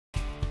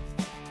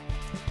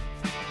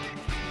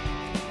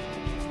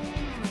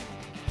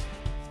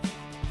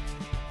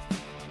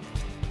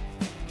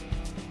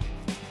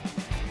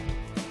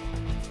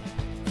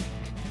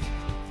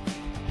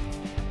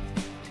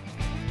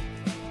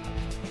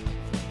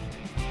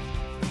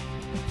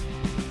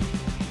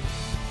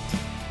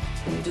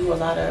do a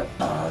lot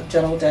of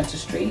general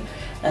dentistry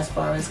as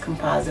far as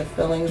composite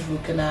fillings,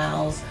 root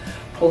canals,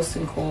 post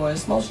and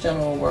cores, most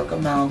general work,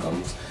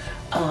 amalgams.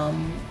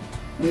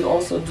 We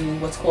also do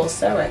what's called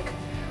CEREC,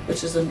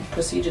 which is a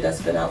procedure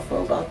that's been out for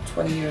about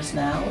 20 years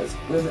now.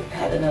 We've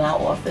had it in our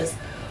office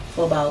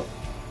for about,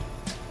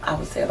 I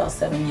would say about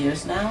 7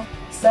 years now.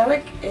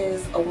 CEREC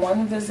is a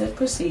one-visit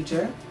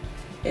procedure.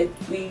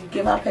 We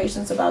give our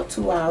patients about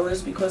 2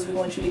 hours because we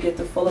want you to get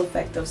the full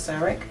effect of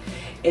CEREC.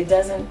 It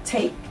doesn't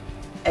take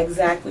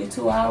exactly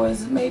 2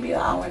 hours, maybe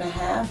an hour and a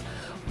half,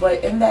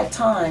 but in that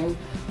time,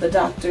 the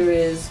doctor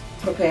is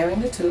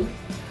preparing the tooth.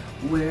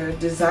 We're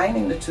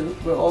designing the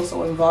tooth. We're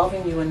also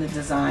involving you in the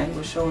design.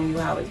 We're showing you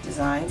how it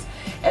designs.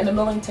 And the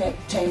milling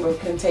chamber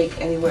can take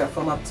anywhere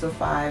from up to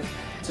 5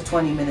 to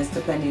 20 minutes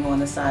depending on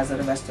the size of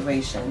the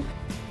restoration.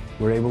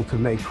 We're able to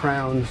make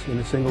crowns in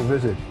a single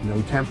visit.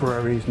 No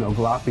temporaries, no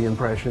gloppy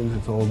impressions.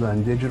 It's all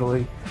done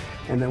digitally.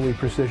 And then we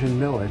precision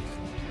mill it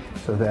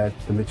so that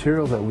the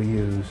material that we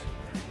use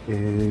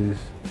is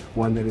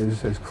one that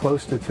is as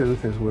close to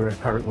tooth as we're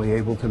currently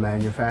able to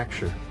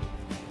manufacture.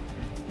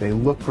 They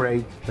look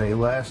great, they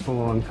last a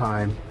long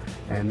time,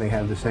 and they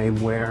have the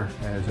same wear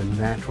as a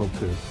natural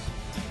tooth.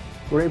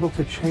 We're able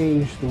to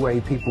change the way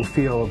people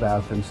feel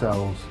about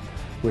themselves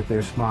with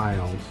their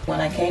smiles.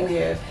 When I came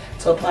here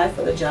to apply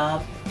for the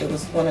job, it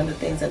was one of the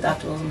things that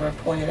Dr. Rosenberg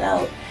pointed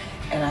out,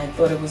 and I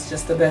thought it was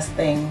just the best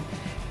thing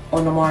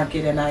on the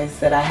market, and I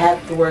said I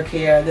have to work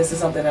here. This is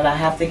something that I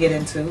have to get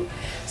into.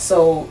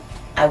 So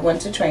I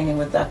went to training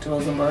with Dr.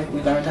 Rosenberg.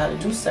 We learned how to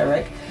do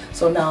CEREC,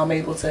 so now I'm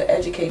able to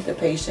educate the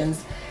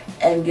patients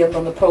and give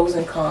them the pros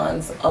and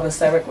cons of a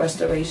CEREC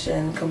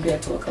restoration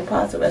compared to a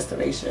composite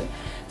restoration.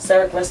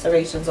 CEREC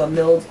restorations are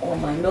milled on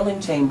my milling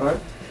chamber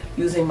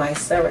using my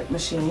CEREC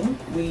machine.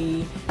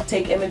 We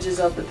take images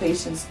of the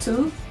patient's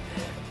tooth,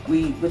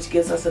 which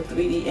gives us a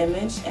 3D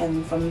image,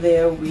 and from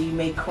there we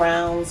make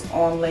crowns,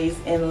 onlays,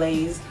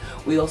 inlays.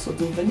 We also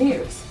do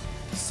veneers.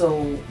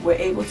 So we're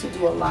able to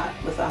do a lot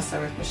with our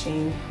CEREC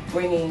machine,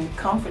 bringing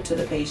comfort to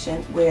the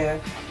patient,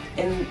 where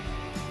in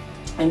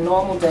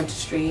normal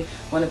dentistry,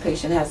 when a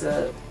patient has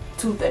a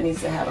tooth that needs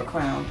to have a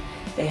crown,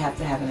 they have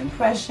to have an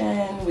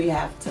impression, we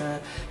have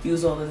to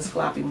use all of this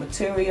gloppy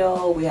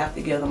material, we have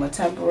to give them a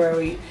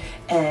temporary,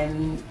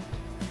 and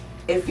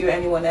if you're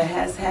anyone that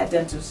has had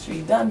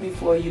dentistry done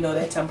before, you know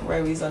that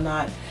temporaries are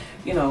not,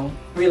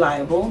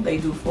 reliable. They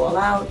do fall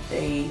out,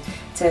 they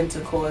tend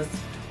to cause,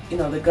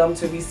 the gum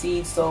to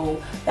recede,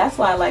 so that's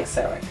why I like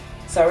CEREC.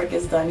 CEREC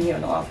is done here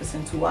in the office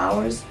in 2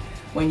 hours.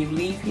 When you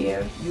leave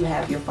here, you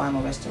have your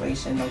final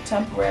restoration. No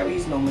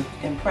temporaries, no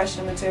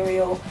impression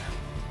material.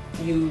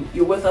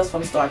 You're with us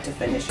from start to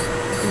finish.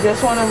 You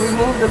just want to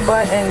remove the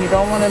button. You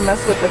don't want to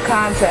mess with the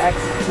contacts.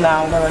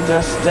 Now I'm going to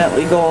just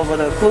gently go over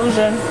the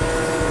occlusion,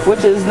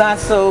 which is not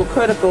so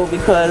critical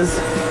because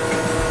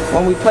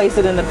when we place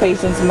it in the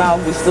patient's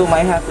mouth, we still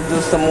might have to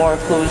do some more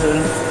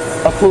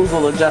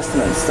occlusal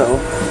adjustments. So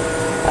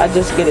I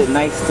just get it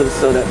nice too,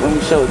 so that when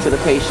we show it to the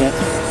patient,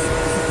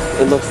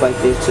 it looks like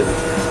their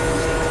tooth.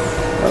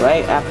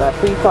 Alright, after I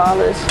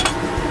pre-polish,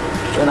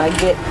 then I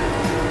get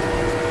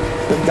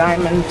the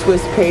diamond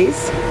twist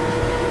paste.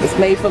 It's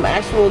made from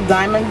actual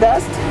diamond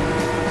dust,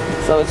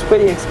 so it's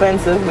pretty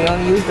expensive. We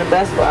only use the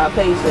best for our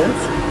patients.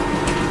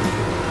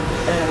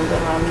 And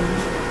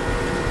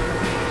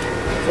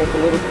take a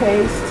little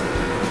paste,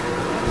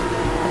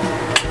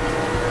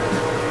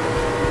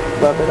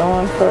 rub it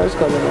on first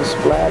because it'll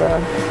splatter.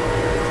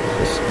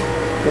 Just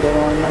get it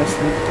on nice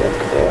and thick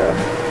there,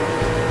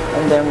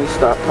 and then we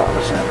start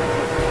polishing.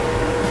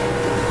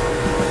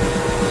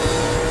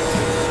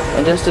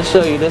 And just to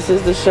show you, this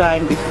is the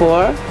shine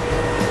before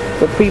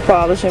the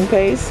pre-polishing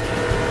paste,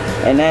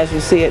 and as you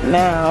see it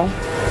now,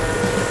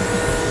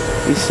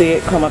 you see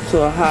it come up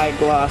to a high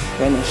gloss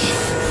finish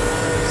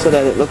so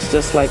that it looks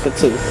just like a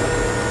tooth.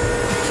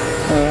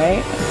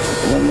 Alright,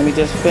 and then let me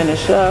just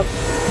finish up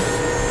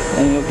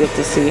and you'll get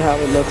to see how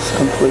it looks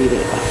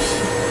completed.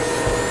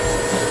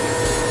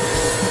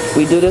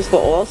 We do this for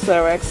all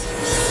CERECs.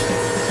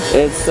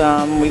 It's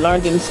we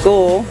learned in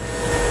school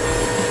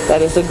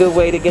that it's a good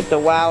way to get the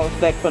wow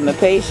effect from the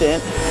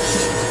patient.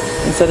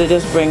 Instead of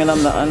just bringing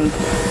them the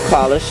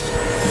unpolished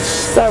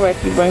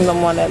CEREC, you bring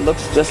them one that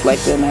looks just like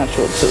their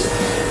natural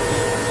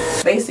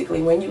tooth.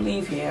 Basically, when you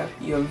leave here,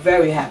 you're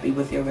very happy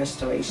with your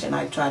restoration.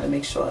 I try to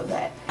make sure of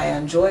that. I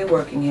enjoy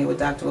working here with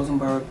Dr.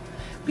 Rosenberg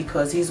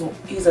because he's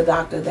a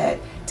doctor that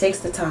takes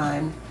the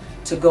time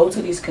to go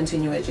to these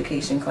continuing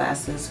education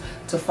classes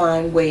to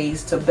find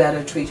ways to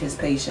better treat his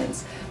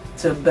patients,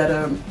 to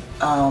better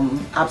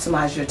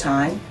optimize your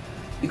time.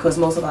 Because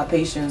most of our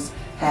patients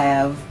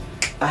have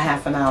a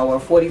half an hour,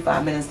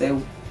 45 minutes, they're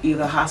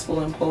either a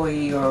hospital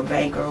employee or a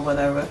banker or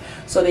whatever,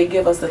 so they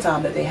give us the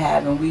time that they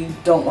have, and we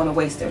don't want to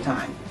waste their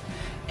time.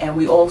 And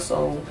we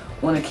also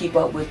want to keep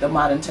up with the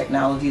modern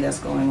technology that's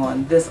going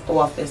on. This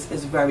office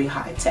is very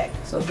high tech,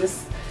 so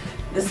this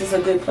is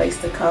a good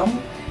place to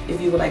come. If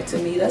you would like to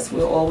meet us,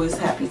 we're always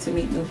happy to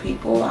meet new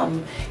people.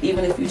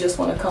 Even if you just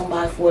want to come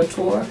by for a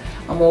tour,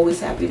 I'm always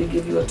happy to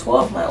give you a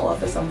tour of my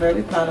office. I'm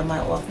very proud of my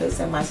office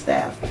and my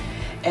staff.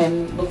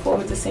 and look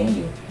forward to seeing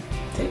you.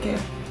 Take care.